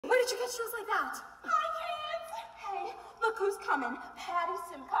you get shoes like that? Hi, kids. Hey, look who's coming. Patty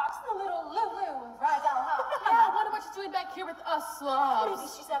Simcox, the little Lulu. Right down home. Yeah, I wonder what she's doing back here with us slobs. Maybe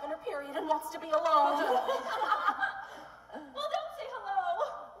she's having her period and wants to be alone. Well, don't say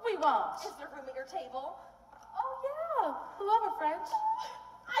hello. We won't. Is there room at your table? Oh, yeah. Love her, French.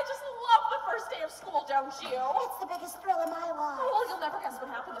 I just love the first day of school, don't you? It's the biggest thrill of my life. Well, you'll never guess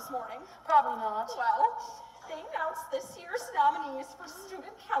what happened this morning. Probably not. Well, they announced this year's nominees for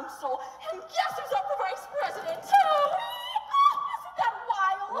student council, and guess who's up for vice president? Tony! Isn't that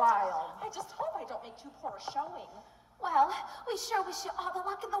wild? Wild. I just hope I don't make too poor a showing. Well, we sure wish you all the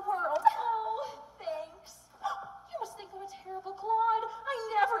luck in the world. Oh, thanks. You must think I'm a terrible Claude. I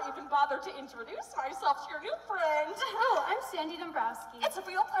never even bothered to introduce myself to your new friend. Oh, I'm Sandy Dombrowski. It's a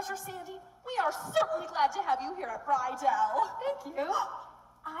real pleasure, Sandy. We are certainly glad to have you here at Bridell. Thank you.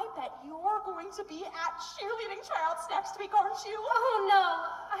 I bet you're going to be at cheerleading tryouts next week, aren't you? Oh, no.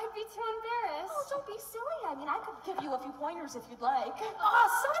 I'd be too embarrassed. Oh, don't be silly. I mean, I could give you a few pointers if you'd like. Oh,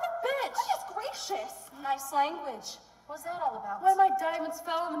 son of a bitch. Goodness gracious. Nice language. What's that all about? Why my diamonds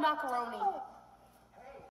fell in the macaroni. Oh,